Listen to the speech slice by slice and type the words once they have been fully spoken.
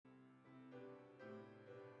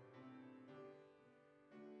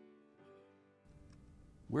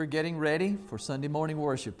We're getting ready for Sunday morning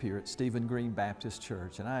worship here at Greene Baptist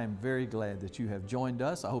Church, and I am very glad that you have joined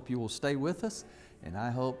us. I hope you will stay with us, and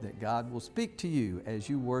I hope that God will speak to you as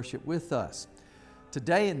you worship with us.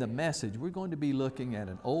 Today in the message, we're going to be looking at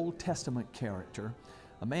an Old Testament character,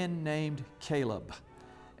 a man named Caleb.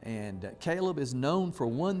 And Caleb is known for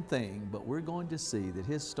one thing, but we're going to see that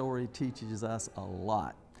his story teaches us a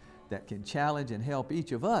lot that can challenge and help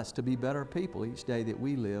each of us to be better people each day that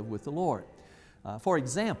we live with the Lord. For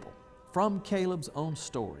example, from Caleb's own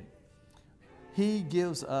story, he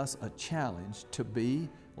gives us a challenge to be,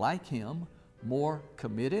 like him, more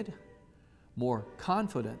committed, more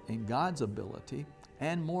confident in God's ability,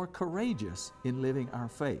 and more courageous in living our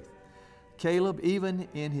faith. Caleb, even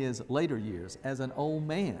in his later years as an old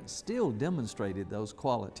man, still demonstrated those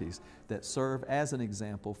qualities that serve as an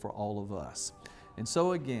example for all of us. And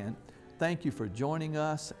so again, thank you for joining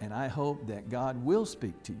us, and I hope that God will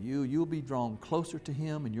speak to you. You'll be drawn closer to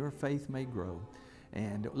Him and your faith may grow.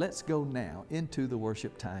 And let's go now into the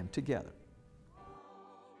worship time together.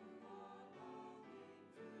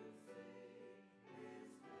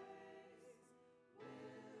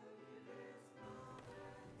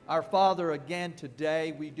 Our Father, again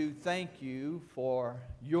today we do thank you for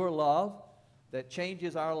your love that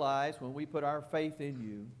changes our lives when we put our faith in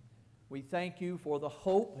you. We thank you for the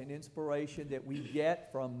hope and inspiration that we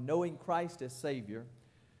get from knowing Christ as Savior.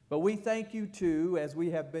 But we thank you too, as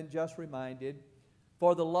we have been just reminded,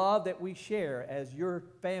 for the love that we share as your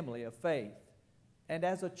family of faith and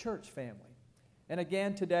as a church family. And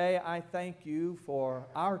again today, I thank you for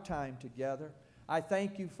our time together. I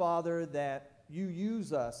thank you, Father, that you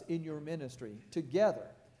use us in your ministry together.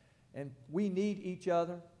 And we need each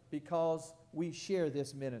other because we share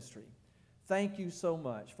this ministry. Thank you so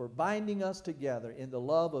much for binding us together in the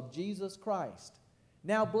love of Jesus Christ.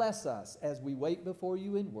 Now bless us as we wait before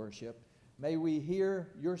you in worship. May we hear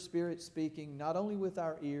your Spirit speaking not only with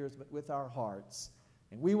our ears but with our hearts.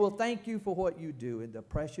 And we will thank you for what you do in the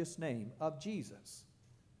precious name of Jesus.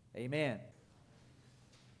 Amen.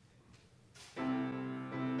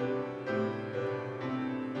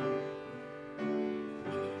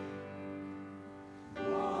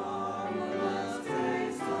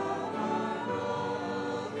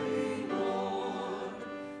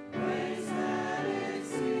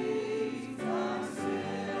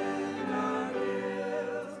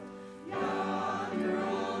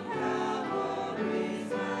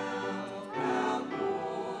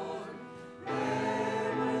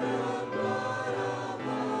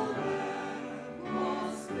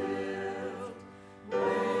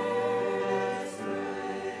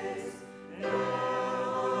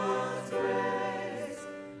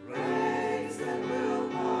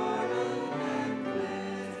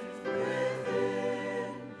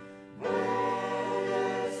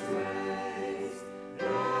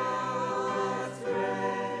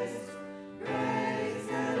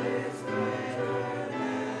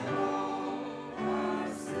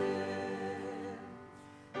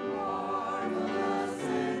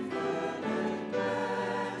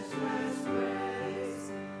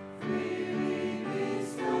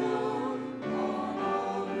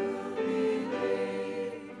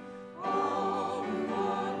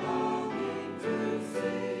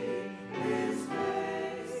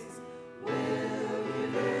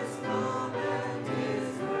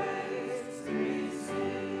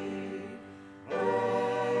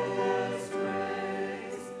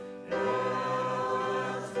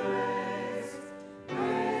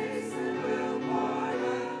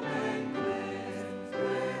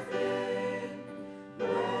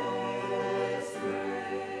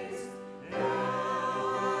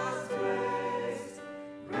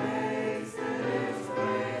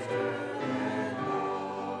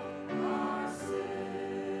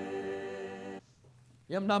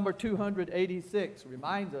 Hymn number 286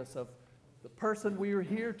 reminds us of the person we are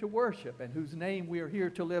here to worship and whose name we are here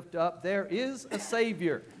to lift up. There is a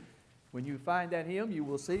Savior. When you find that hymn, you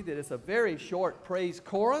will see that it's a very short praise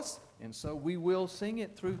chorus, and so we will sing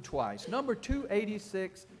it through twice. Number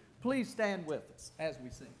 286, please stand with us as we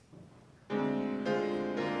sing.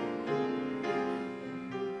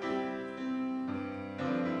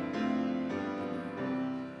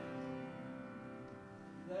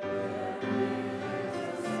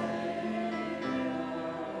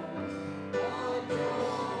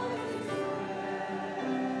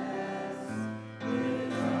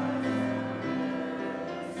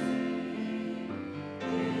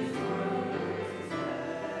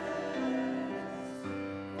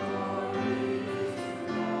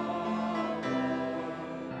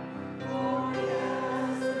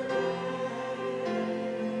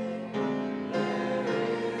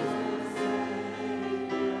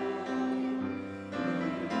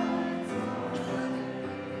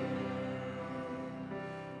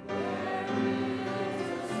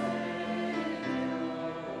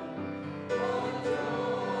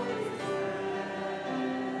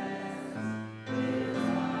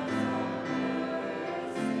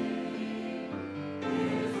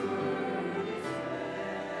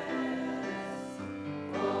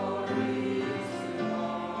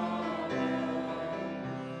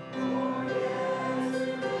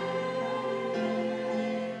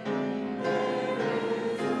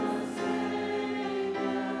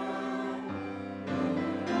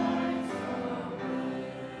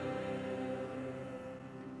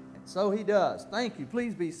 So he does. Thank you.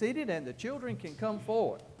 Please be seated, and the children can come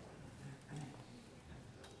forward.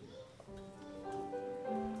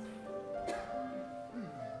 All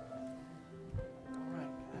right,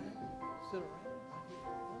 guys. Sit around.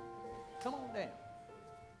 Come on down.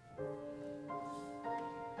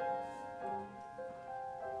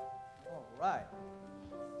 All right.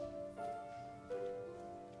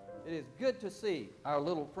 It is good to see our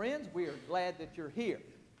little friends. We are glad that you're here.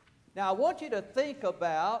 Now, I want you to think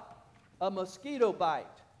about a mosquito bite.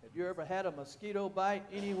 Have you ever had a mosquito bite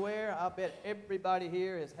anywhere? I bet everybody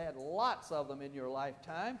here has had lots of them in your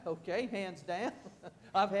lifetime. Okay, hands down.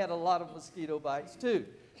 I've had a lot of mosquito bites too.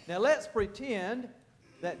 Now, let's pretend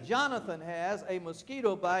that Jonathan has a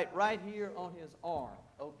mosquito bite right here on his arm.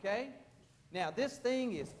 Okay? Now, this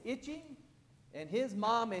thing is itching. And his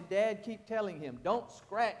mom and dad keep telling him, don't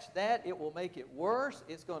scratch that, it will make it worse.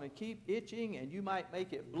 It's going to keep itching and you might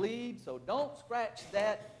make it bleed, so don't scratch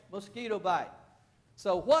that mosquito bite.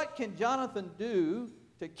 So what can Jonathan do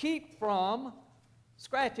to keep from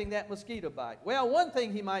scratching that mosquito bite? Well, one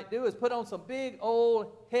thing he might do is put on some big,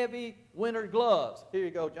 old, heavy winter gloves. Here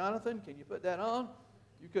you go, Jonathan. Can you put that on?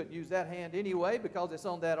 You couldn't use that hand anyway because it's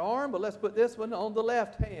on that arm, but let's put this one on the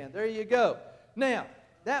left hand. There you go. Now,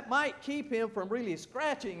 that might keep him from really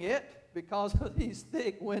scratching it because of these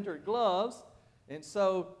thick winter gloves. And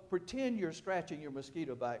so pretend you're scratching your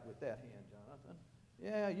mosquito bite with that hand, Jonathan.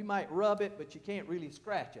 Yeah, you might rub it, but you can't really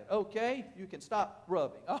scratch it. Okay, you can stop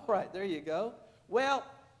rubbing. All right, there you go. Well,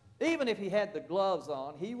 even if he had the gloves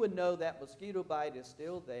on, he would know that mosquito bite is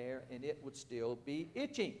still there and it would still be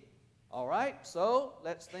itching. All right, so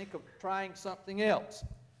let's think of trying something else.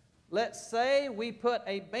 Let's say we put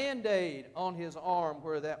a Band-Aid on his arm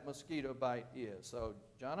where that mosquito bite is. So,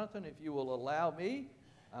 Jonathan, if you will allow me,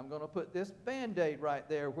 I'm going to put this Band-Aid right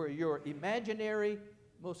there where your imaginary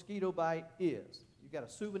mosquito bite is. You got a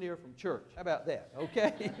souvenir from church. How about that?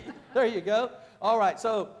 Okay? There you go. All right,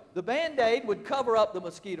 so the Band-Aid would cover up the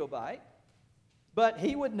mosquito bite, but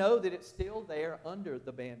he would know that it's still there under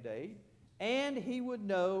the Band-Aid, and he would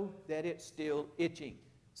know that it's still itching.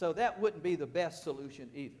 So that wouldn't be the best solution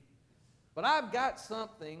either. But I've got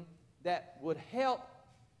something that would help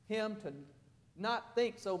him to not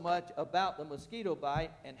think so much about the mosquito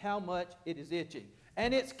bite and how much it is itching.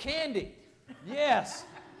 And it's candy. Yes.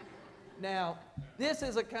 Now, this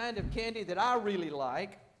is a kind of candy that I really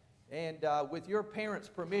like. And with your parents'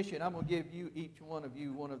 permission, I'm going to give you, each one of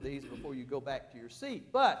you, one of these before you go back to your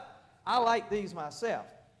seat. But I like these myself.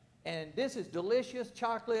 And this is delicious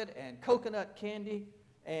chocolate and coconut candy.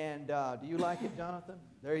 And do you like it, Jonathan?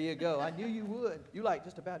 There you go. I knew you would. You like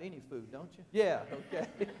just about any food, don't you? Yeah, okay.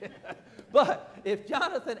 But if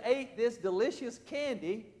Jonathan ate this delicious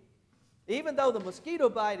candy, even though the mosquito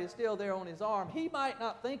bite is still there on his arm, he might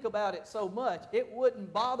not think about it so much. It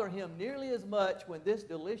wouldn't bother him nearly as much when this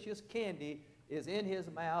delicious candy is in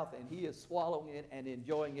his mouth and he is swallowing it and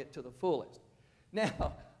enjoying it to the fullest.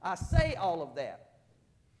 Now, I say all of that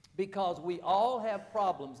because we all have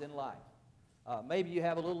problems in life. Maybe you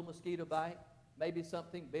have a little mosquito bite, maybe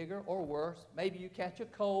something bigger or worse. Maybe you catch a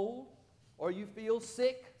cold, or you feel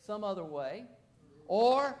sick some other way,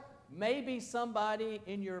 or maybe somebody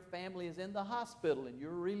in your family is in the hospital and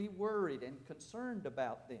you're really worried and concerned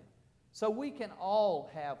about them. So we can all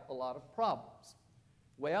have a lot of problems.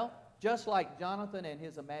 Well, just like Jonathan and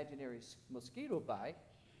his imaginary mosquito bite,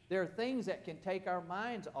 there are things that can take our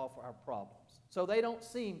minds off our problems so they don't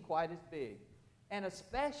seem quite as big. And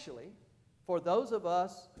especially for those of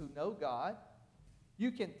us who know God,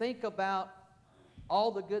 you can think about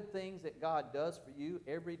all the good things that God does for you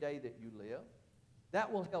every day that you live.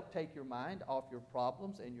 That will help take your mind off your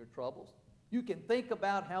problems and your troubles. You can think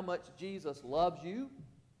about how much Jesus loves you.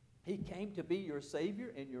 He came to be your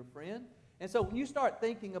Savior and your friend. And so when you start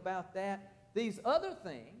thinking about that, these other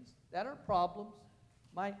things that are problems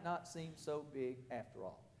might not seem so big after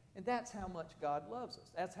all. And that's how much God loves us.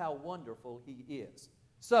 That's how wonderful He is.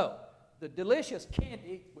 So, the delicious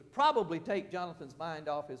candy would probably take Jonathan's mind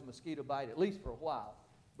off his mosquito bite, at least for a while.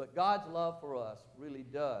 But God's love for us really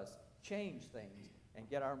does change things and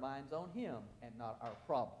get our minds on Him and not our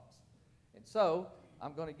problems. And so,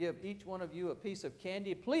 I'm going to give each one of you a piece of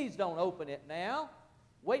candy. Please don't open it now.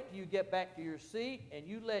 Wait till you get back to your seat and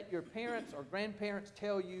you let your parents or grandparents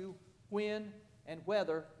tell you when and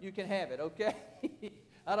whether you can have it, okay?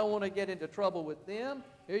 I don't want to get into trouble with them.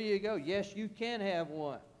 Here you go. Yes, you can have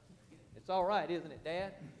one. It's all right, isn't it,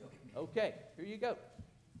 Dad? Okay, here you go.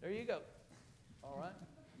 There you go. All right.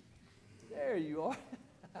 There you are.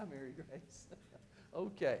 Hi, Mary Grace.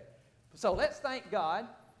 Okay. So let's thank God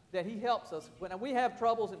that He helps us. When we have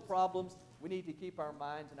troubles and problems, we need to keep our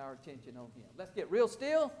minds and our attention on Him. Let's get real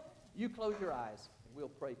still You close your eyes and we'll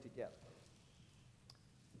pray together.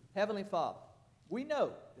 Heavenly Father, we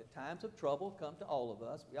know that times of trouble come to all of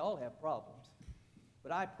us. We all have problems.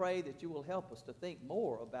 But I pray that you will help us to think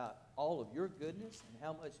more about all of your goodness and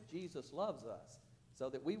how much Jesus loves us so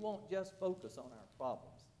that we won't just focus on our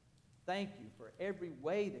problems. Thank you for every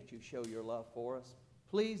way that you show your love for us.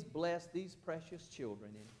 Please bless these precious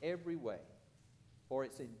children in every way. For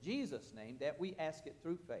it's in Jesus' name that we ask it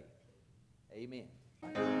through faith. Amen.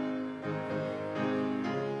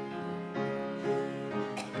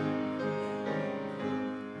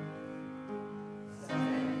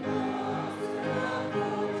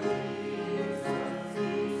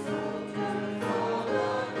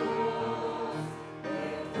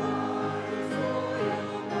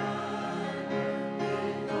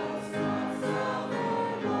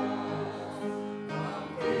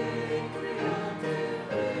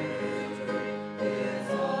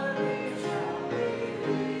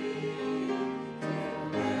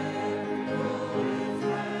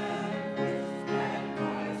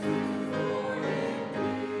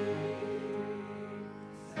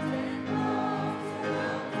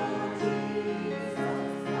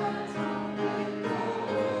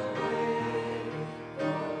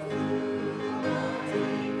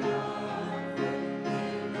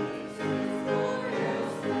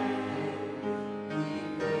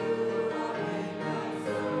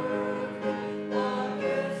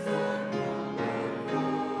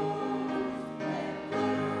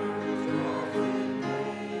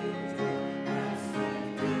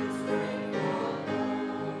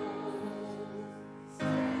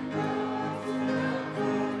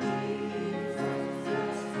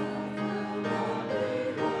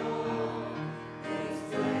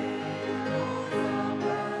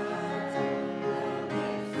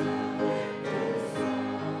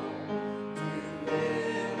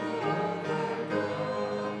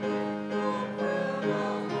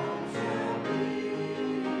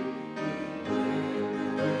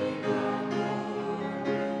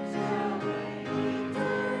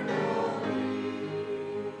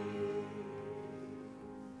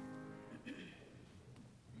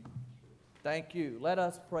 Thank you. Let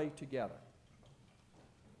us pray together.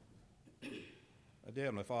 Dear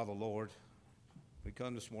Heavenly Father, Lord, we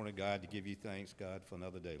come this morning, God, to give you thanks, God, for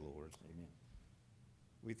another day, Lord. Amen.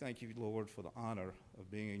 We thank you, Lord, for the honor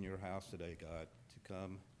of being in your house today, God, to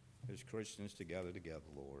come as Christians together,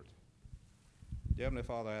 Lord. Dear Heavenly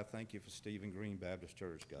Father, I thank you for Greene Baptist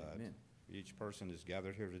Church, God. Amen. For each person that's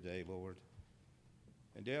gathered here today, Lord.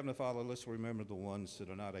 And dear Heavenly Father, let's remember the ones that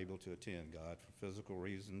are not able to attend, God, for physical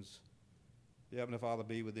reasons. Dear Heavenly Father,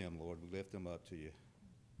 be with them, Lord. We lift them up to you.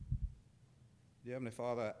 Dear Heavenly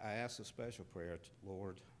Father, I ask a special prayer,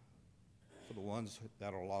 Lord, for the ones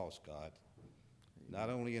that are lost, God. Not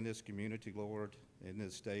only in this community, Lord, in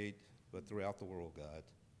this state, but throughout the world, God.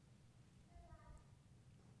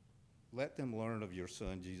 Let them learn of your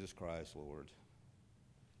Son, Jesus Christ, Lord.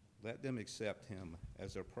 Let them accept him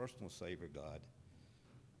as their personal Savior, God,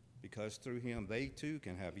 because through him they too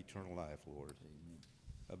can have eternal life, Lord. Amen.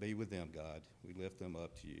 Be with them, God. We lift them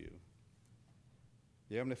up to you.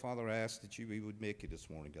 Dear Heavenly Father, I ask that you be with Mickey this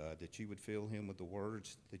morning, God, that you would fill him with the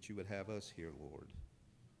words that you would have us hear, Lord.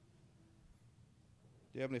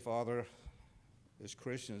 Dear Heavenly Father, as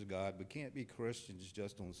Christians, God, we can't be Christians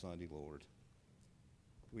just on Sunday, Lord.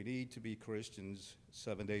 We need to be Christians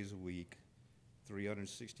 7 days a week,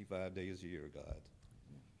 365 days a year, God.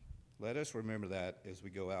 Let us remember that as we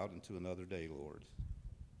go out into another day, Lord.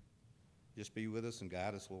 Just be with us and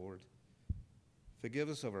guide us, Lord. Forgive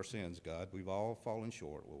us of our sins, God. We've all fallen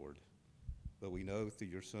short, Lord. But we know through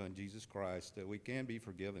your Son, Jesus Christ, that we can be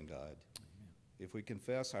forgiven, God. Amen. If we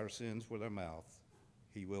confess our sins with our mouth,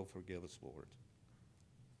 he will forgive us, Lord.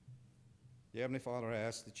 Dear Heavenly Father, I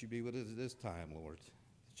ask that you be with us at this time, Lord,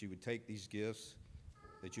 that you would take these gifts,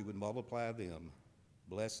 that you would multiply them,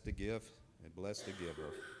 bless the gift, and bless the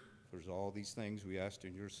giver. For all these things we ask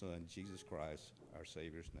in your Son, Jesus Christ, our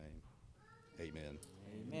Savior's name. Amen.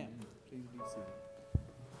 Amen. Please be seated.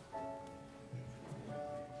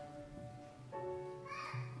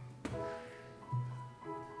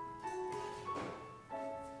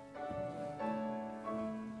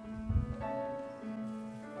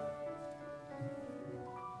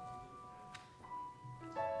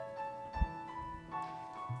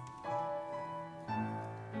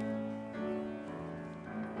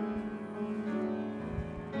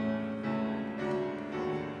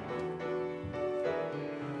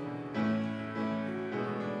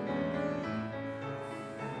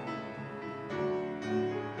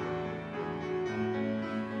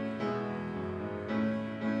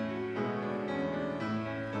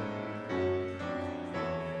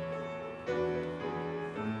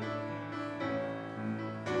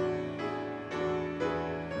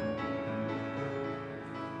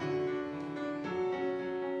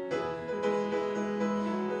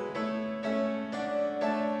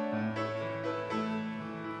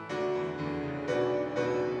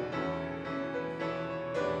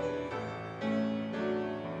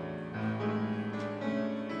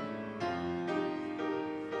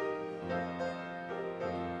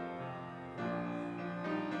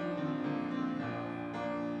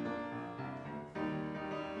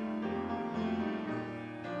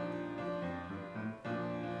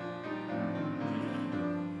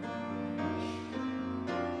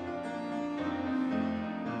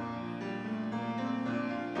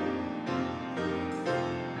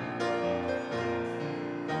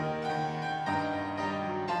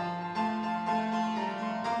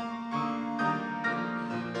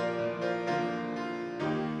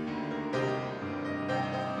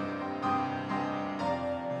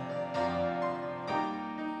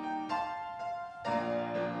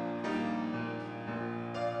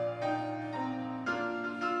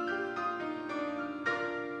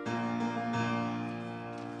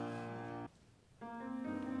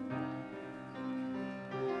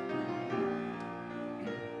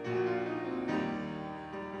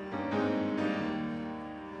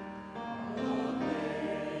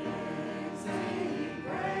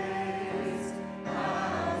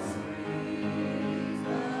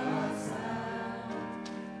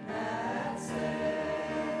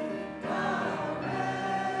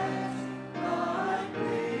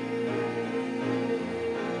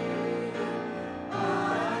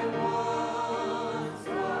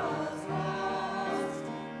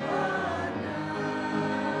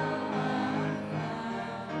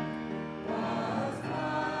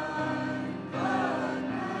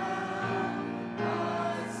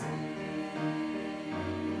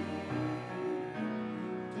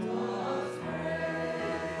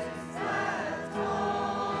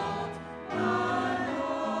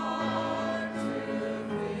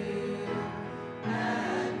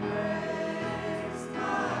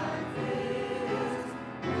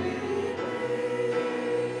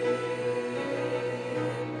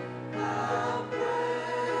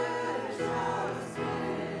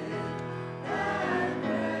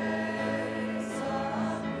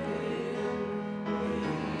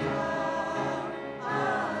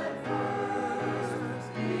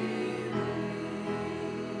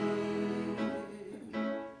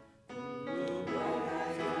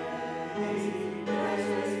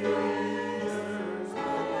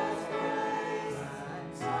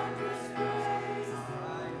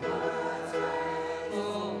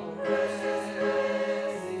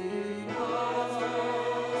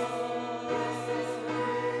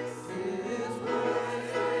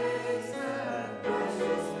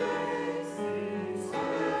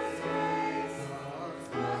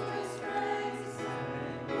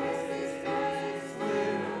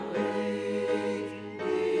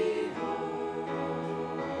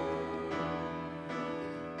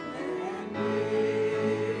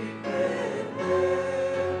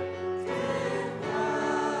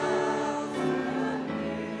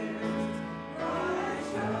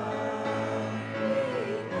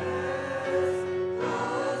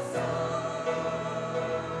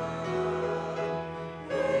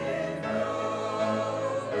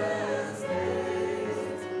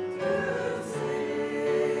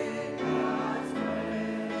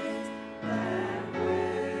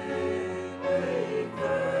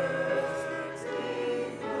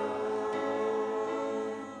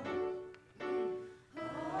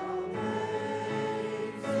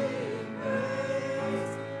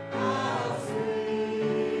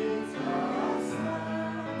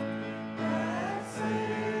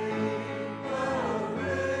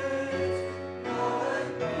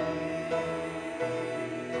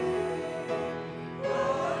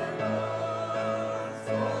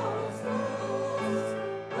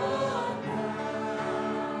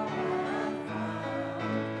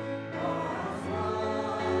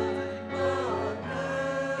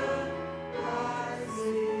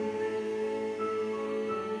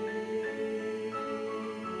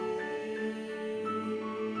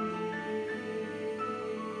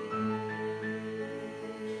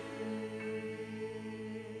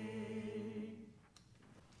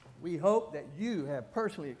 hope that you have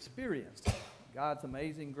personally experienced God's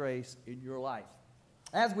amazing grace in your life.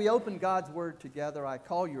 As we open God's Word together, I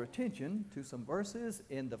call your attention to some verses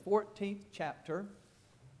in the 14th chapter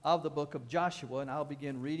of the book of Joshua, and I'll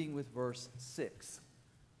begin reading with verse 6.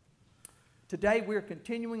 Today we're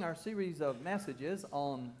continuing our series of messages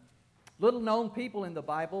on little-known people in the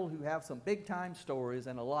Bible who have some big-time stories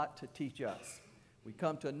and a lot to teach us. We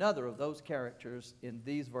come to another of those characters in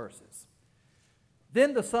these verses.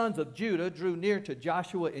 Then the sons of Judah drew near to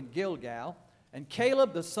Joshua in Gilgal, and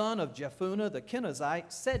Caleb the son of Jephunneh the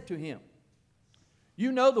Kenizzite said to him,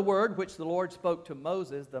 "You know the word which the Lord spoke to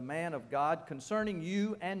Moses, the man of God, concerning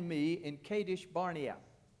you and me in Kadesh Barnea.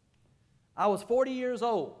 I was 40 years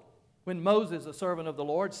old when Moses, the servant of the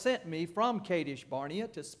Lord, sent me from Kadesh Barnea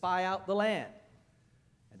to spy out the land.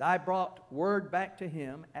 And I brought word back to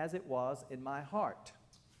him as it was in my heart.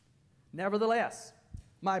 Nevertheless,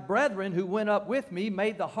 my brethren who went up with me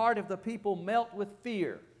made the heart of the people melt with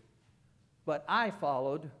fear. But I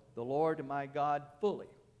followed the Lord my God fully.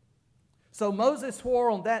 So Moses swore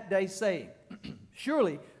on that day, saying,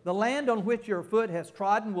 Surely the land on which your foot has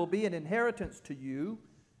trodden will be an inheritance to you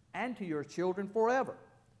and to your children forever,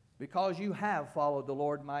 because you have followed the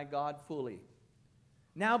Lord my God fully.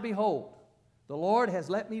 Now behold, the Lord has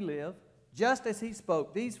let me live, just as he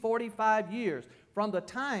spoke, these 45 years, from the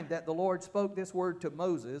time that the Lord spoke this word to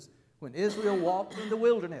Moses, when Israel walked in the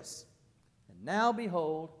wilderness. And now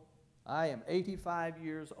behold, I am 85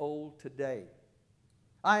 years old today.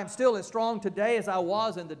 I am still as strong today as I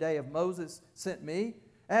was in the day of Moses sent me.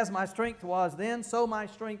 As my strength was then, so my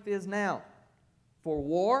strength is now, for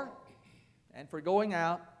war and for going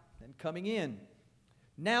out and coming in.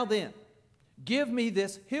 Now then, give me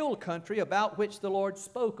this hill country about which the Lord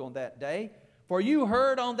spoke on that day. For you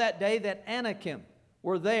heard on that day that Anakim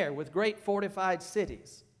were there with great fortified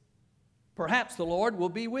cities. Perhaps the Lord will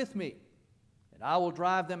be with me, and I will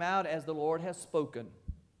drive them out as the Lord has spoken."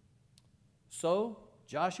 So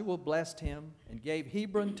Joshua blessed him and gave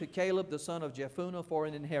Hebron to Caleb the son of Jephunneh for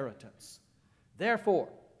an inheritance. Therefore,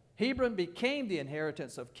 Hebron became the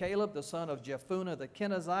inheritance of Caleb the son of Jephunneh the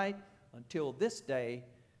Kenizzite until this day,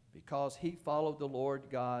 because he followed the Lord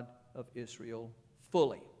God of Israel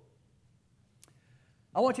fully.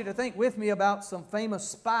 I want you to think with me about some famous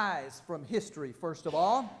spies from history, first of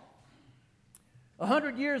all.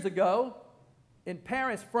 100 years ago, in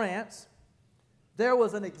Paris, France, there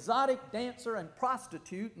was an exotic dancer and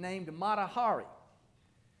prostitute named Mata Hari.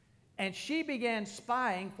 And she began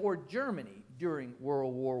spying for Germany during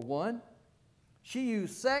World War I. She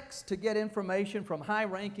used sex to get information from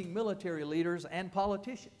high-ranking military leaders and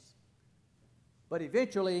politicians. But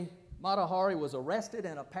eventually, Mata Hari was arrested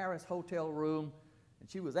in a Paris hotel room, and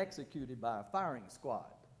she was executed by a firing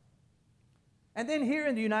squad. And then here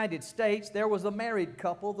in the United States, there was a married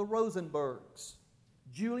couple, the Rosenbergs,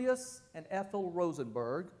 Julius and Ethel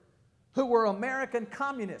Rosenberg, who were American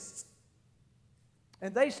communists.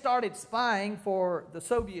 And they started spying for the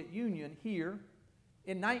Soviet Union here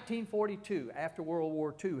in 1942, after World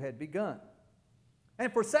War II had begun.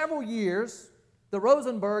 And for several years, the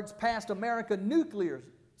Rosenbergs passed American nuclear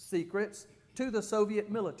secrets to the Soviet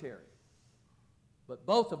military. But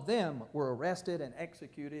both of them were arrested and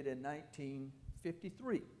executed in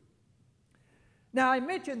 1953. Now, I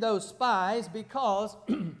mention those spies because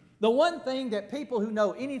the one thing that people who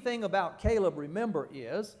know anything about Caleb remember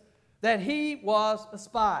is that he was a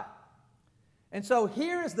spy. And so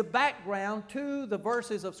here is the background to the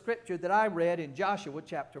verses of Scripture that I read in Joshua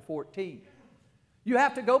chapter 14. You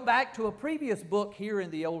have to go back to a previous book here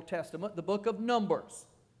in the Old Testament, the book of Numbers.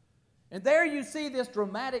 And there you see this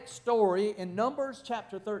dramatic story in Numbers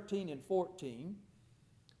chapter 13 and 14,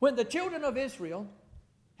 when the children of Israel,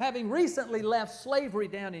 having recently left slavery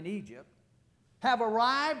down in Egypt, have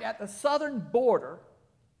arrived at the southern border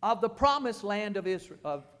of the promised land of Israel,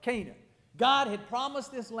 of Canaan. God had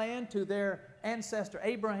promised this land to their ancestor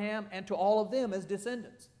Abraham and to all of them as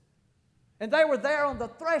descendants. And they were there on the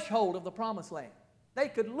threshold of the promised land. They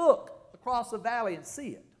could look across the valley and see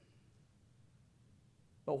it.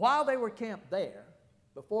 But while they were camped there,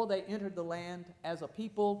 before they entered the land as a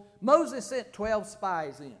people, Moses sent 12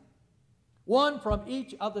 spies in, one from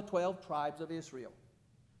each of the 12 tribes of Israel.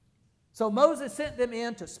 So Moses sent them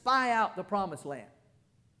in to spy out the promised land.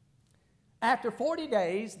 After 40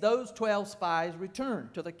 days, those 12 spies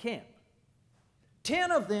returned to the camp.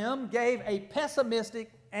 10 of them gave a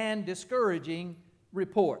pessimistic and discouraging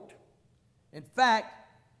report. In fact,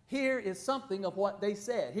 here is something of what they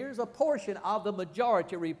said. Here's a portion of the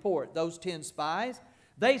majority report, those 10 spies.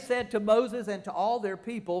 They said to Moses and to all their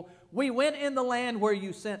people, "We went in the land where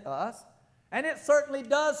you sent us, and it certainly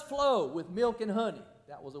does flow with milk and honey."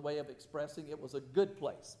 That was a way of expressing it was a good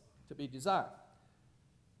place to be desired.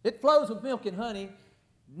 It flows with milk and honey.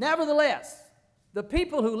 Nevertheless, the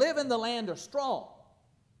people who live in the land are strong,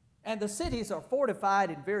 and the cities are fortified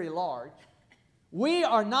and very large. We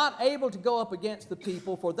are not able to go up against the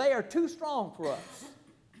people, for they are too strong for us.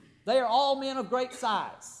 They are all men of great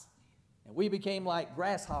size, and we became like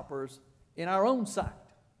grasshoppers in our own sight.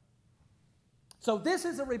 So this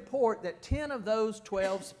is a report that 10 of those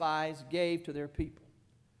 12 spies gave to their people.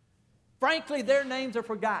 Frankly, their names are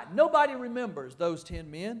forgotten. Nobody remembers those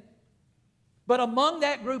 10 men. But among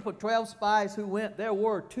that group of 12 spies who went, there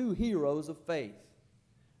were 2 heroes of faith,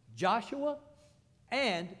 Joshua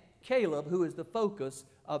and Caleb, who is the focus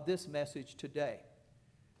of this message today.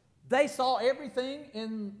 They saw everything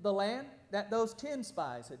in the land that those 10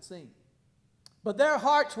 spies had seen. But their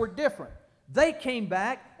hearts were different. They came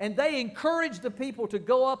back and they encouraged the people to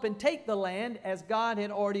go up and take the land as God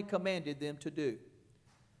had already commanded them to do.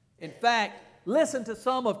 In fact, listen to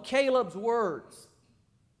some of Caleb's words.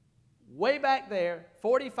 Way back there,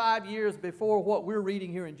 45 years before what we're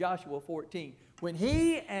reading here in Joshua 14, when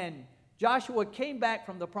he and Joshua came back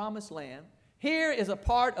from the promised land, here is a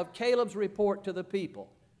part of Caleb's report to the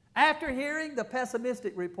people. After hearing the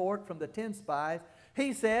pessimistic report from the 10 spies,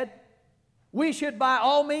 he said, "We should by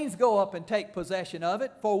all means go up and take possession of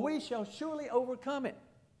it, for we shall surely overcome it.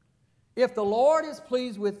 If the Lord is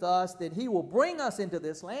pleased with us, then he will bring us into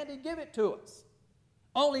this land and give it to us.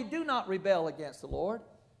 Only do not rebel against the Lord,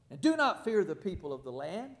 and do not fear the people of the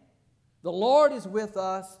land. The Lord is with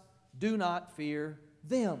us, do not fear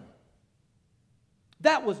them."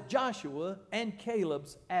 That was Joshua and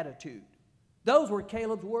Caleb's attitude. Those were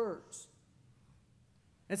Caleb's words.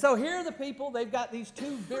 And so here are the people, they've got these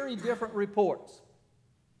 2 very different reports.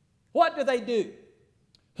 What do?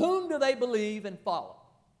 Whom do they believe and follow?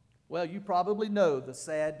 Well, you probably know the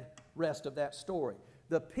sad rest of that story.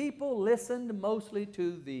 The people listened mostly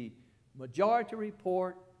to the majority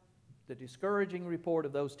report, the discouraging report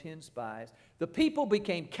of those 10 spies. The people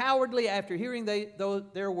became cowardly after hearing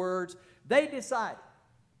their words. They decided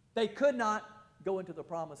they could not go into the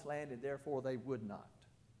promised land, and therefore they would not.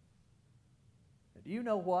 Now, do you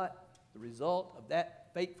know what the result of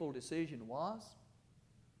that fateful decision was?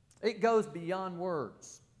 It goes beyond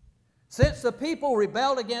words. Since the people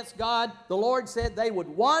rebelled against God, the Lord said they would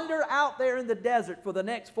wander out there in the desert for the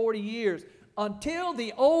next 40 years until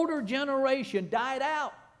the older generation died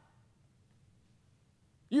out.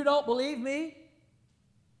 You don't believe me?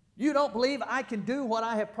 You don't believe I can do what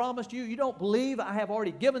I have promised you? You don't believe I have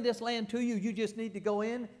already given this land to you? You just need to go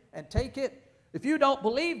in and take it? If you don't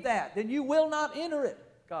believe that, then you will not enter it,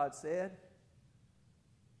 God said.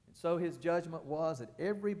 And so his judgment was that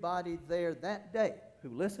everybody there that day who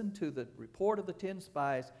listened to the report of the 10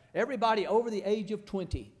 spies, everybody over the age of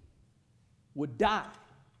 20 would die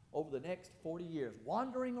over the next 40 years,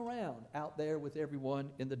 wandering around out there with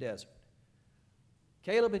everyone in the desert.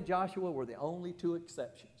 Caleb and Joshua were the only 2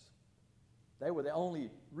 exceptions. They were the only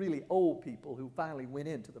really old people who finally went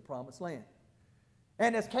into the promised land.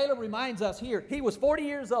 And as Caleb reminds us here, he was 40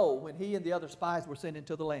 years old when he and the other spies were sent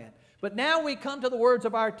into the land. But now we come to the words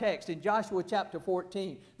of our text in Joshua chapter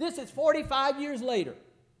 14. This is 45 years later.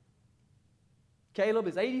 Caleb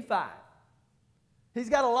is 85. He's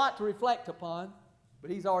got a lot to reflect upon, but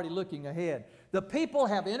he's already looking ahead. The people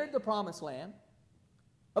have entered the promised land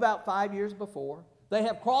about 5 years before. They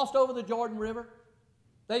have crossed over the Jordan River.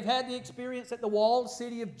 They've had the experience at the walled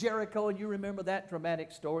city of Jericho, and you remember that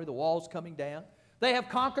dramatic story, the walls coming down. They have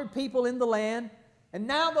conquered people in the land, and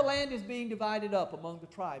now the land is being divided up among the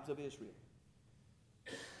tribes of Israel.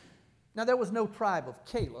 Now, there was no tribe of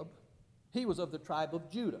Caleb. He was of the tribe of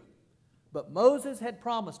Judah. But Moses had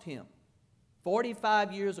promised him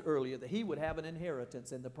 45 years earlier that he would have an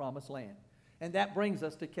inheritance in the promised land. And that brings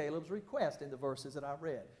us to Caleb's request in the verses that I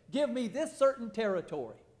read. "Give me this certain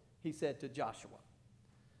territory," he said to Joshua.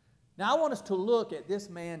 Now, I want us to look at this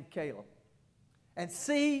man, Caleb, and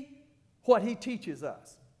see what he teaches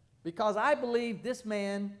us, because I believe this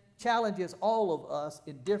man challenges all of us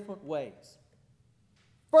in different ways.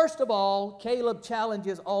 First of all, Caleb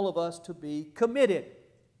challenges all of us to be committed.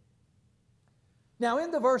 Now,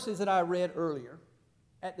 in the verses that I read earlier,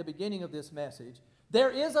 at the beginning of this message,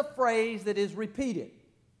 there is a phrase that is repeated.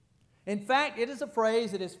 In fact, it is a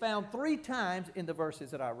phrase that is found 3 times in the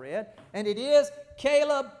verses that I read, and it is,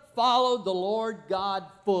 Caleb followed the Lord God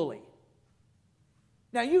fully.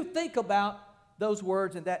 Now, you think about those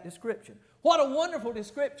words and that description. What a wonderful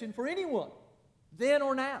description for anyone, then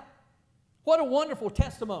or now. What a wonderful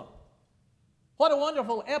testimony. What a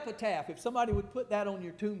wonderful epitaph if somebody would put that on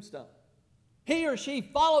your tombstone. He or she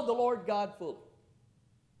followed the Lord God fully.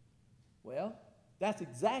 Well, That's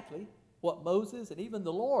exactly what Moses and even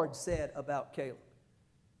the Lord said about Caleb.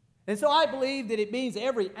 And so I believe that it means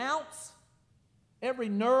every ounce, every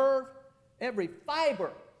nerve, every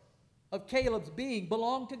fiber of Caleb's being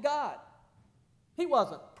belonged to God. He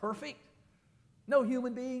wasn't perfect. No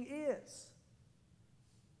human being is.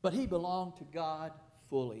 But he belonged to God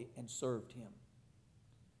fully and served him.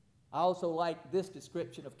 I also like this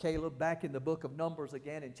description of Caleb back in the book of Numbers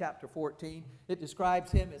again in chapter 14. It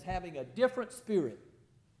describes him as having a different spirit.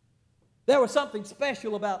 There was something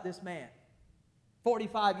special about this man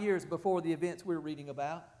 45 years before the events we're reading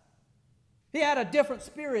about. He had a different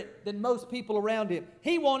spirit than most people around him.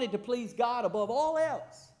 He wanted to please God above all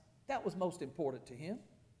else. That was most important to him.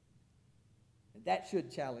 And that should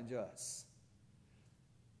challenge us.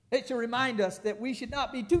 It should remind us that we should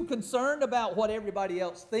not be too concerned about what everybody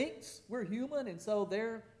else thinks. We're human, and so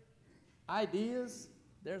their ideas,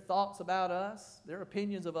 their thoughts about us, their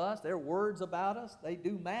opinions of us, their words about us, they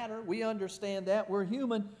do matter. We understand that. We're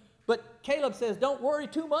human. But Caleb says, don't worry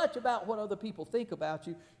too much about what other people think about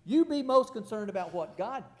you. You be most concerned about what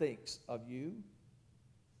God thinks of you.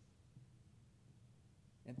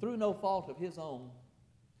 And through no fault of his own,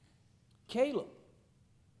 Caleb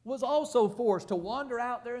was also forced to wander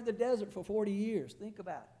out there in the desert for 40 years. Think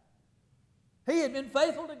about it. He had been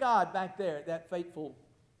faithful to God back there at that fateful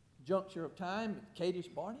juncture of time at Kadesh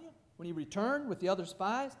Barnea when he returned with the other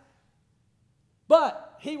spies.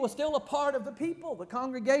 But he was still a part of the people, the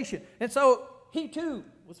congregation. And so he too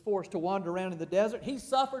was forced to wander around in the desert. He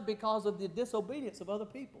suffered because of the disobedience of other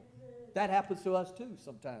people. That happens to us too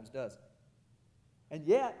sometimes, doesn't it? And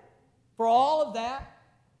yet, for all of that,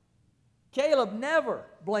 Caleb never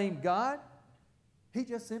blamed God. He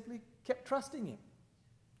just simply kept trusting him.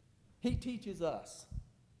 He teaches us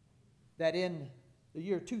that in the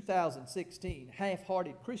year 2016,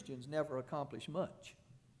 half-hearted Christians never accomplish much.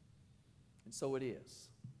 And so it is.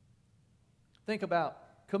 Think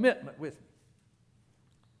about commitment with me.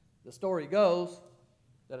 The story goes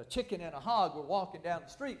that a chicken and a hog were walking down the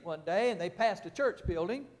street one day, and they passed a church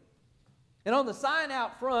building. And on the sign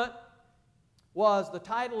out front was the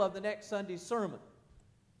title of the next Sunday's sermon.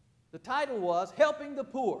 The title was Helping the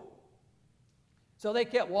Poor. So they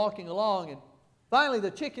kept walking along, and finally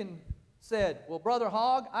the chicken said, well, Brother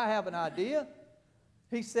Hog, I have an idea.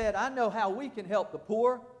 He said, I know how we can help the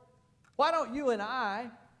poor. Why don't you and I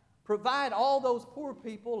provide all those poor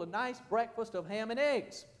people a nice breakfast of ham and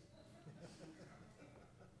eggs?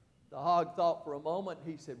 The hog thought for a moment.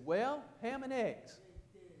 He said, well, ham and eggs.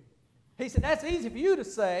 He said, that's easy for you to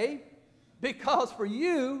say, because for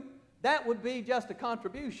you, that would be just a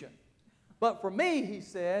contribution. But for me, he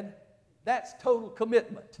said, that's total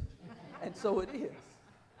commitment. And so it is.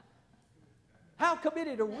 How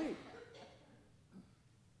committed are we?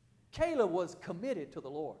 Caleb was committed to the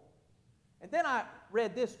Lord. And then I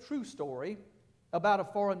read this true story about a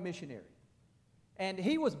foreign missionary. And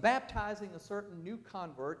he was baptizing a certain new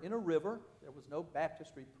convert in a river. There was no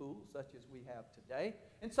baptistry pool such as we have today.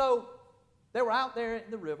 And so they were out there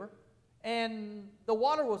in the river, and the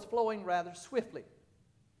water was flowing rather swiftly.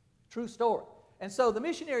 True story. And so the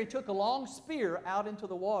missionary took a long spear out into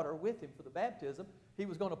the water with him for the baptism. He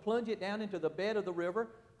was going to plunge it down into the bed of the river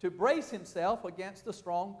to brace himself against the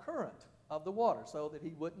strong current of the water so that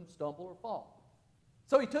he wouldn't stumble or fall.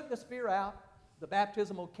 So he took the spear out. The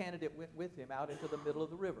baptismal candidate went with him out into the middle of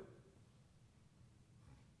the river.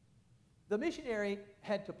 The missionary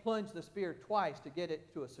had to plunge the spear twice to get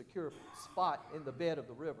it to a secure spot in the bed of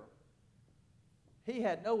the river. He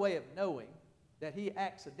had no way of knowing that he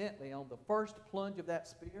accidentally, on the first plunge of that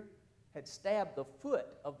spear, had stabbed the foot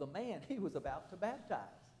of the man he was about to baptize.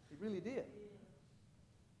 He really did.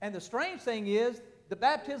 And the strange thing is, the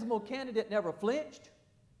baptismal candidate never flinched.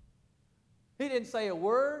 He didn't say a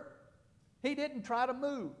word. He didn't try to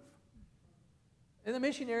move. And the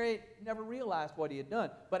missionary never realized what he had done.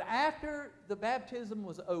 But after the baptism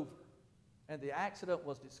was over and the accident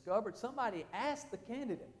was discovered, somebody asked the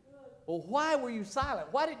candidate, well, why were you silent?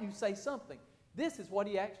 Why didn't you say something? This is what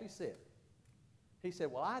he actually said. He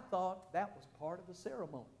said, well, I thought that was part of the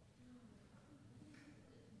ceremony.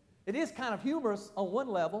 It is kind of humorous on one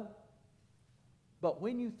level, but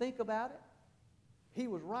when you think about it, he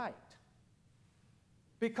was right.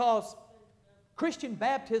 Because Christian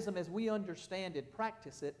baptism, as we understand it,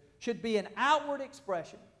 practice it, should be an outward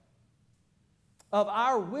expression of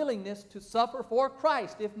our willingness to suffer for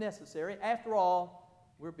Christ if necessary. After all,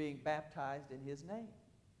 we're being baptized in His name.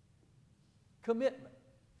 Commitment.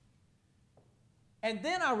 And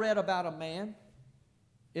then I read about a man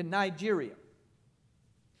in Nigeria.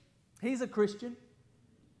 He's a Christian,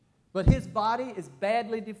 but his body is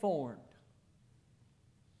badly deformed.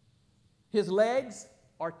 His legs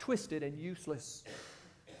are twisted and useless.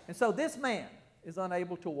 And so this man is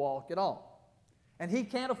unable to walk at all. And he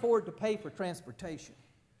can't afford to pay for transportation.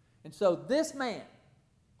 And so this man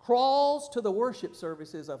crawls to the worship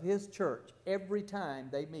services of his church every time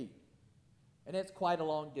they meet. And it's quite a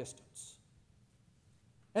long distance.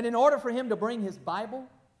 And in order for him to bring his Bible,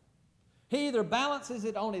 he either balances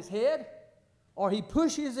it on his head or he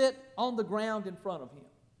pushes it on the ground in front of him.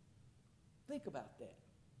 Think about that.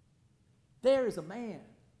 There is a man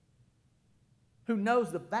who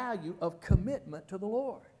knows the value of commitment to the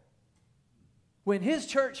Lord. When his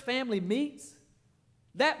church family meets,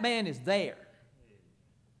 that man is there.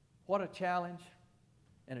 What a challenge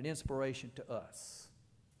and an inspiration to us.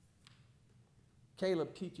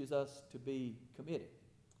 Caleb teaches us to be committed,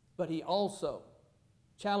 but he also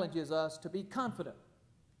challenges us to be confident.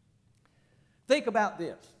 Think about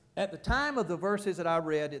this. At the time of the verses that I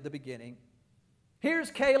read at the beginning,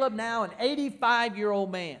 here's Caleb now, an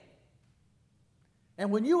 85-year-old man.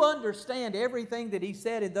 And when you understand everything that he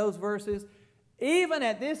said in those verses, even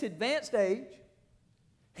at this advanced age,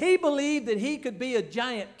 he believed that he could be a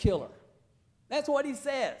giant killer. That's what he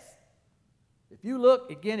says. If you look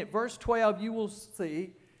again at verse 12, you will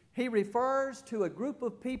see he refers to a group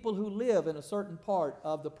of people who live in a certain part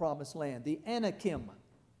of the promised land, the Anakim.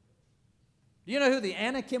 Do you know who the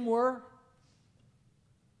Anakim were?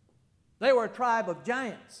 They were a tribe of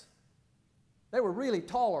giants. They were really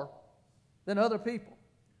taller than other people.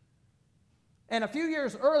 And a few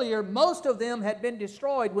years earlier, most of them had been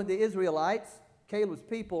destroyed when the Israelites, Caleb's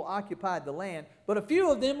people, occupied the land, but a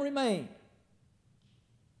few of them remained.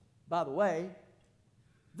 By the way,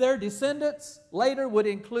 their descendants later would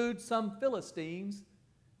include some Philistines,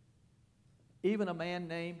 even a man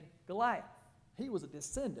named Goliath. He was a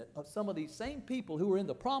descendant of some of these same people who were in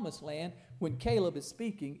the promised land when Caleb is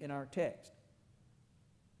speaking in our text.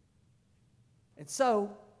 And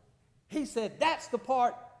so he said, that's the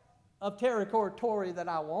part of territory that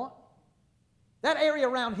I want. That area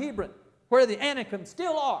around Hebron where the Anakim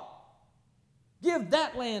still are. Give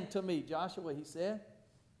that land to me, Joshua, he said.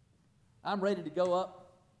 I'm ready to go up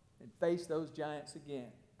and face those giants again.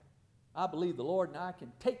 I believe the Lord and I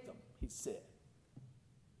can take them, he said.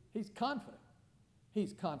 He's confident.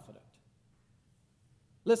 He's confident.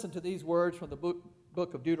 Listen to these words from the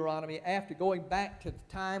book of Deuteronomy. After going back to the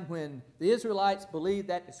time when the Israelites believed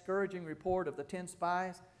that discouraging report of the 10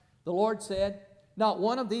 spies, the Lord said, not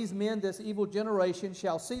one of these men, this evil generation,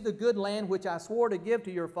 shall see the good land which I swore to give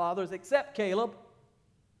to your fathers, except Caleb.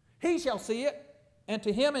 He shall see it, and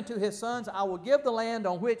to him and to his sons I will give the land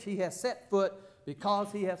on which he has set foot,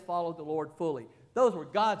 because he has followed the Lord fully. Those were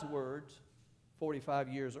God's words 45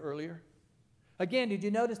 years earlier. Again, did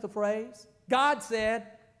you notice the phrase? God said,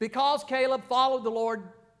 because Caleb followed the Lord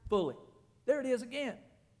fully. There it is again.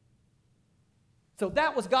 So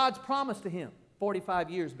that was God's promise to him 45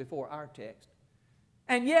 years before our text.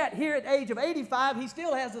 And yet, here at the age of 85, he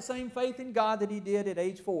still has the same faith in God that he did at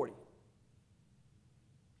age 40.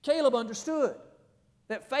 Caleb understood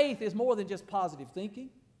that faith is more than just positive thinking,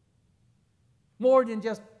 more than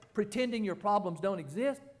just pretending your problems don't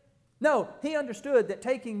exist. No, he understood that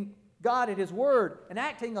taking God at his word and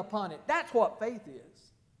acting upon it, that's what faith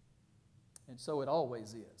is. And so it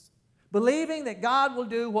always is. Believing that God will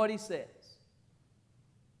do what he says.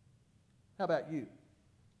 How about you?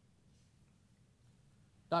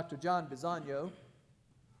 Dr. John Bisagno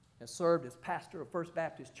has served as pastor of First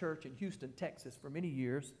Baptist Church in Houston, Texas for many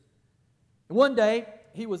years. And one day,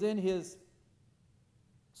 he was in his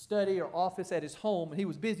study or office at his home, and he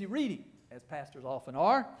was busy reading, as pastors often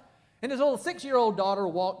are. And his little 6-year-old daughter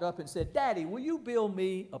walked up and said, Daddy, will you build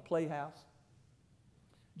me a playhouse?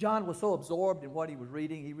 John was so absorbed in what he was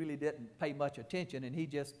reading, he really didn't pay much attention, and he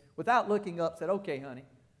just, without looking up, said, okay, honey.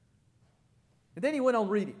 And then he went on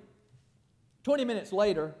reading. 20 minutes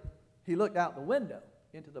later, he looked out the window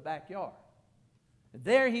into the backyard. And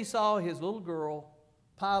there he saw his little girl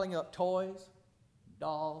piling up toys,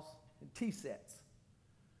 dolls, and tea sets.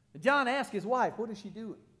 And John asked his wife, what is she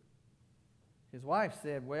doing? His wife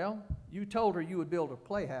said, well, you told her you would build a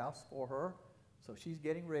playhouse for her, so she's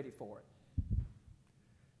getting ready for it.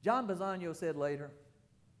 John Bisagno said later,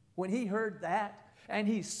 when he heard that and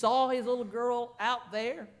he saw his little girl out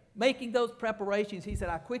there making those preparations, he said,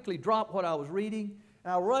 I quickly dropped what I was reading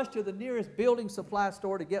and I rushed to the nearest building supply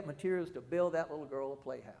store to get materials to build that little girl a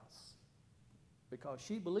playhouse, because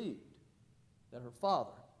she believed that her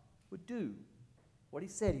father would do what he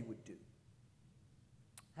said he would do.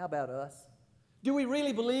 How about us? Do we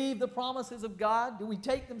really believe the promises of God? Do we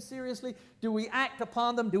take them seriously? Do we act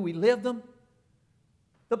upon them? Do we live them?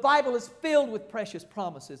 The Bible is filled with precious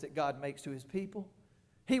promises that God makes to his people.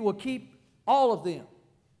 He will keep All of them.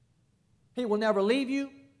 He will never leave you.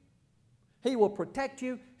 He will protect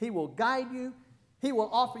you. He will guide you. He will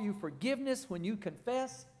offer you forgiveness when you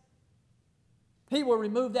confess. He will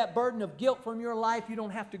remove that burden of guilt from your life. You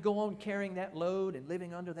don't have to go on carrying that load and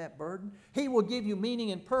living under that burden. He will give you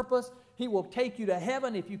meaning and purpose. He will take you to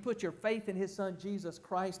heaven if you put your faith in His Son, Jesus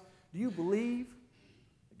Christ. Do you believe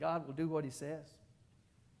that God will do what He says?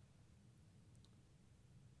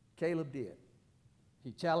 Caleb did.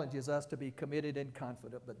 He challenges us to be committed and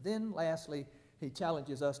confident. But then, lastly, he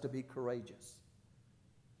challenges us to be courageous.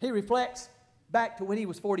 He reflects back to when he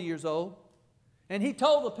was 40 years old, and he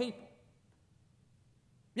told the people,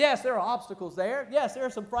 yes, there are obstacles there. Yes, there are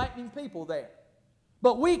some frightening people there.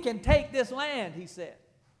 But we can take this land, he said.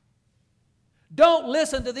 Don't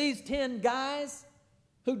listen to these 10 guys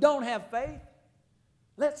who don't have faith.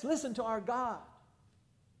 Let's listen to our God.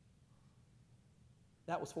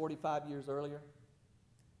 That was 45 years earlier.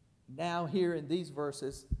 Now here in these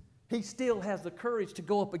verses, he still has the courage to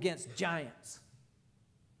go up against giants.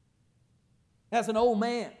 As an old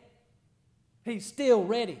man, he's still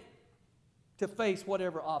ready to face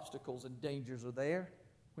whatever obstacles and dangers are there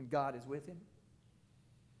when God is with him.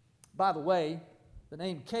 By the way, the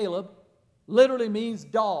name Caleb literally means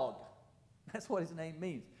dog. That's what his name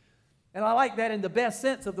means. And I like that in the best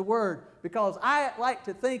sense of the word, because I like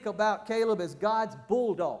to think about Caleb as God's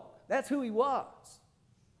bulldog. That's who he was.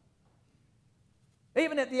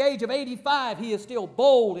 Even at the age of 85, he is still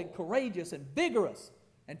bold and courageous and vigorous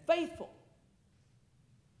and faithful,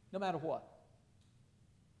 no matter what.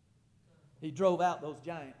 He drove out those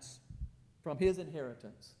giants from his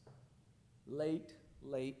inheritance late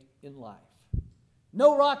in life.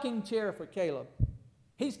 No rocking chair for Caleb.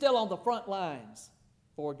 He's still on the front lines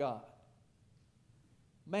for God.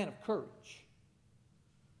 Man of courage.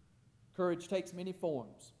 Courage takes many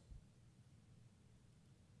forms.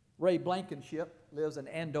 Ray Blankenship lives in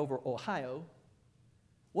Andover, Ohio.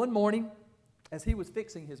 One morning, as he was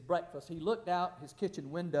fixing his breakfast, he looked out his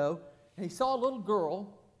kitchen window and he saw a little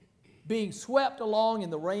girl being swept along in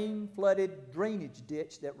the rain-flooded drainage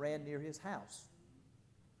ditch that ran near his house.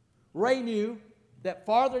 Ray knew that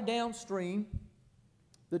farther downstream,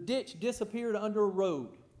 the ditch disappeared under a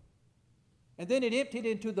road, and then it emptied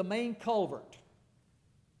into the main culvert,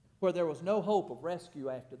 where there was no hope of rescue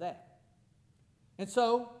after that. And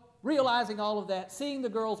so, realizing all of that, seeing the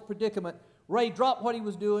girl's predicament, Ray dropped what he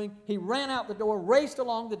was doing. He ran out the door, raced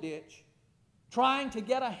along the ditch, trying to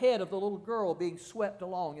get ahead of the little girl being swept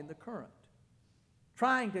along in the current,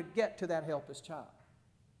 trying to get to that helpless child.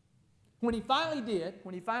 When he finally did,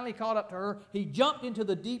 when he finally caught up to her, he jumped into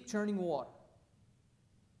the deep churning water.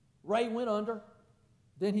 Ray went under,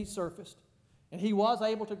 then he surfaced, and he was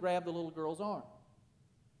able to grab the little girl's arm.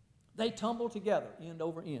 They tumbled together, end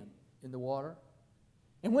over end, in the water.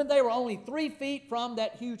 And when they were only 3 feet from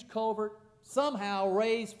that huge culvert, somehow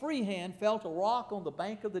Ray's free hand felt a rock on the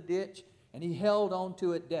bank of the ditch, and he held on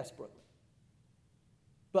to it desperately.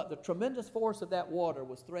 But the tremendous force of that water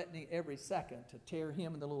was threatening every second to tear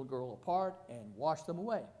him and the little girl apart and wash them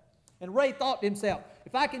away. And Ray thought to himself,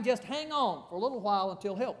 if I can just hang on for a little while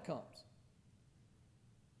until help comes.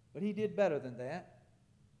 But he did better than that.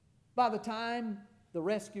 By the time the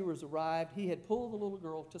rescuers arrived, he had pulled the little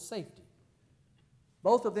girl to safety.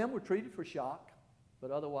 Both of them were treated for shock, but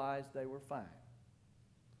otherwise they were fine.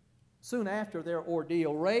 Soon after their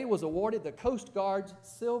ordeal, Ray was awarded the Coast Guard's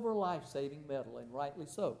Silver Life-Saving Medal, and rightly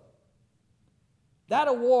so. That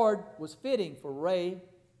award was fitting for Ray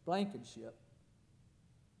Blankenship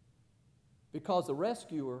because the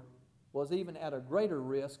rescuer was even at a greater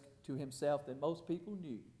risk to himself than most people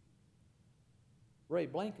knew. Ray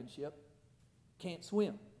Blankenship can't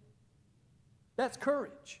swim. That's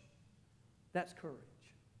courage. That's courage.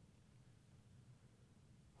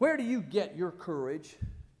 Where do you get your courage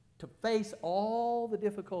to face all the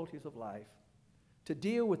difficulties of life, to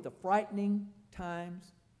deal with the frightening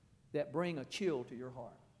times that bring a chill to your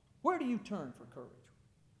heart? Where do you turn for courage?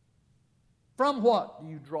 From what do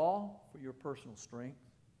you draw for your personal strength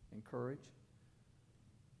and courage?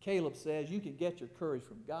 Caleb says you can get your courage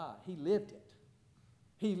from God. He lived it.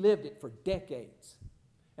 He lived it for decades.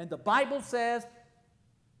 And the Bible says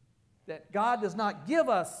that God does not give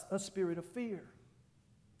us a spirit of fear.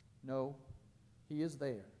 No, He is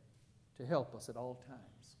there to help us at all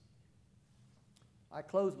times. I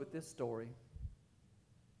close with this story.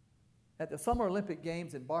 At the Summer Olympic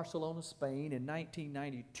Games in Barcelona, Spain in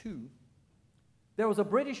 1992, there was a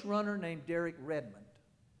British runner named Derek Redmond.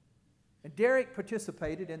 And Derek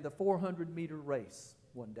participated in the 400-meter race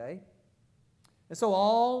one day. And so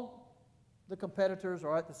all the competitors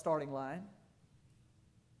are at the starting line.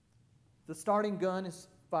 The starting gun is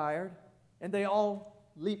fired. and they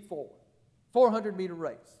all leaped forward. 400-meter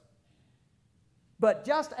race. But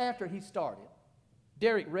just after he started,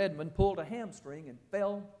 Derek Redmond pulled a hamstring and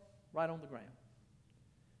fell right on the ground.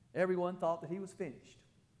 Everyone thought that he was finished.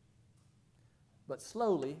 But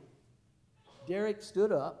slowly, Derek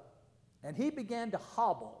stood up and he began to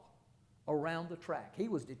hobble around the track. He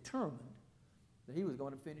was determined that he was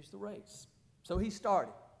going to finish the race. So he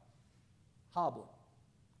started hobbling.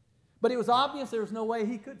 But it was obvious there was no way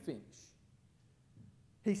he could finish.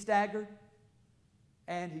 He staggered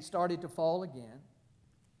and he started to fall again,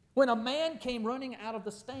 when a man came running out of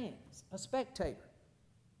the stands, a spectator,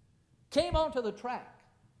 came onto the track,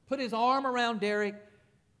 put his arm around Derek,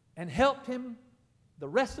 and helped him the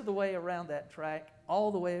rest of the way around that track,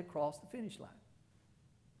 all the way across the finish line.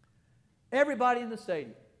 Everybody in the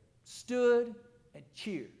stadium stood and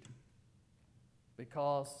cheered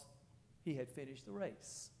because he had finished the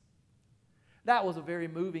race. That was a very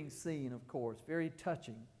moving scene, of course, very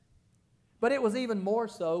touching. But it was even more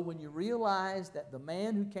so when you realized that the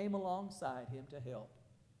man who came alongside him to help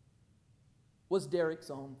was Derek's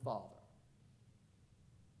own father.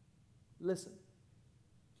 Listen,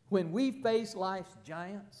 when we face life's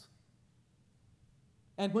giants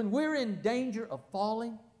and when we're in danger of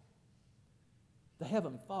falling, the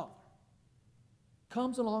Heavenly Father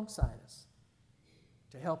comes alongside us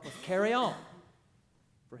to help us carry on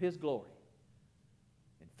for His glory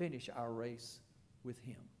and finish our race with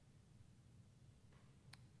Him.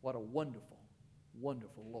 What a wonderful,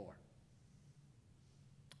 wonderful Lord.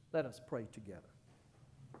 Let us pray together.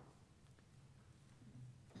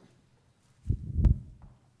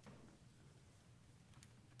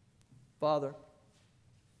 Father,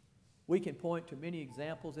 we can point to many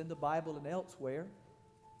examples in the Bible and elsewhere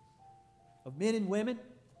of men and women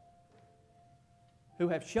who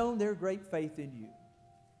have shown their great faith in You.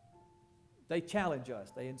 They challenge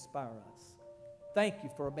us. They inspire us. Thank You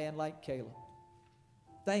for a man like Caleb.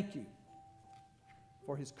 Thank You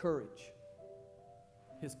for his courage,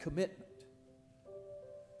 his commitment.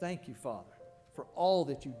 Thank You, Father, for all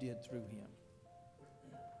that You did through him.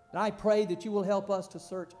 And I pray that You will help us to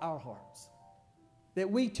search our hearts,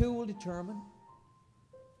 that we too will determine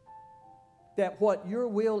that what Your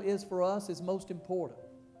will is for us is most important,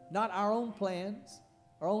 not our own plans,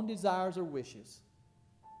 our own desires or wishes.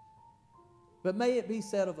 But may it be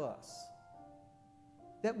said of us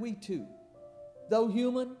that we too, though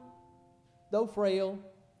human, though frail,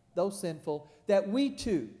 though sinful, that we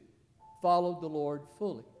too followed the Lord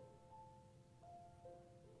fully.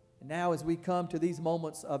 And now as we come to these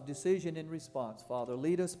moments of decision and response, Father,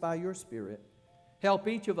 lead us by Your Spirit. Help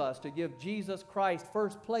each of us to give Jesus Christ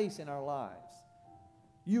first place in our lives.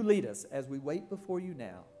 You lead us as we wait before You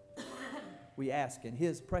now. We ask in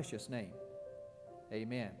His precious name.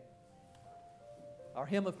 Amen. Our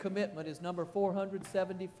hymn of commitment is number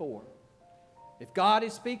 474. If God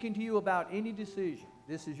is speaking to you about any decision,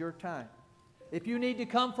 this is your time. If you need to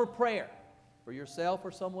come for prayer for yourself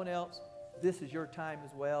or someone else, this is your time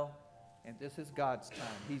as well, and this is God's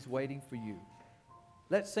time. He's waiting for you.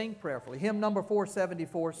 Let's sing prayerfully. Hymn number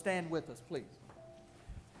 474. Stand with us, please.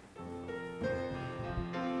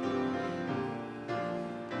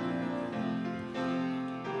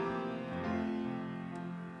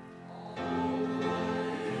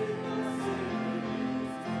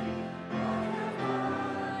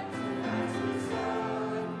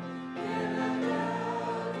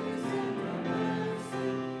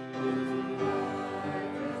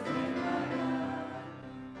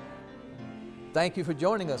 Thank you for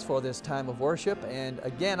joining us for this time of worship, and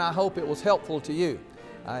again, I hope it was helpful to you.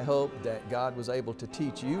 I hope that God was able to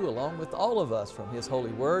teach you along with all of us from His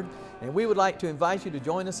holy word, and we would like to invite you to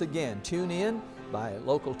join us again. Tune in by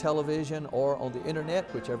local television or on the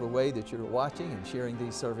internet, whichever way that you're watching and sharing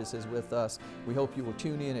these services with us. We hope you will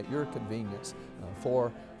tune in at your convenience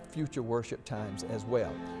for future worship times as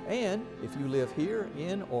well. And if you live here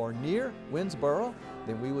in or near Winnsboro,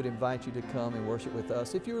 then we would invite you to come and worship with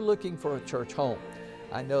us if you're looking for a church home.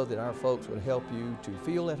 I know that our folks would help you to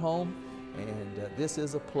feel at home, and this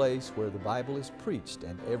is a place where the Bible is preached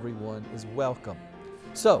and everyone is welcome.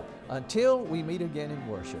 So, until we meet again in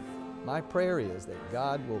worship, my prayer is that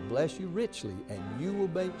God will bless you richly and you will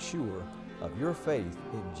make sure of your faith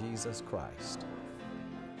in Jesus Christ.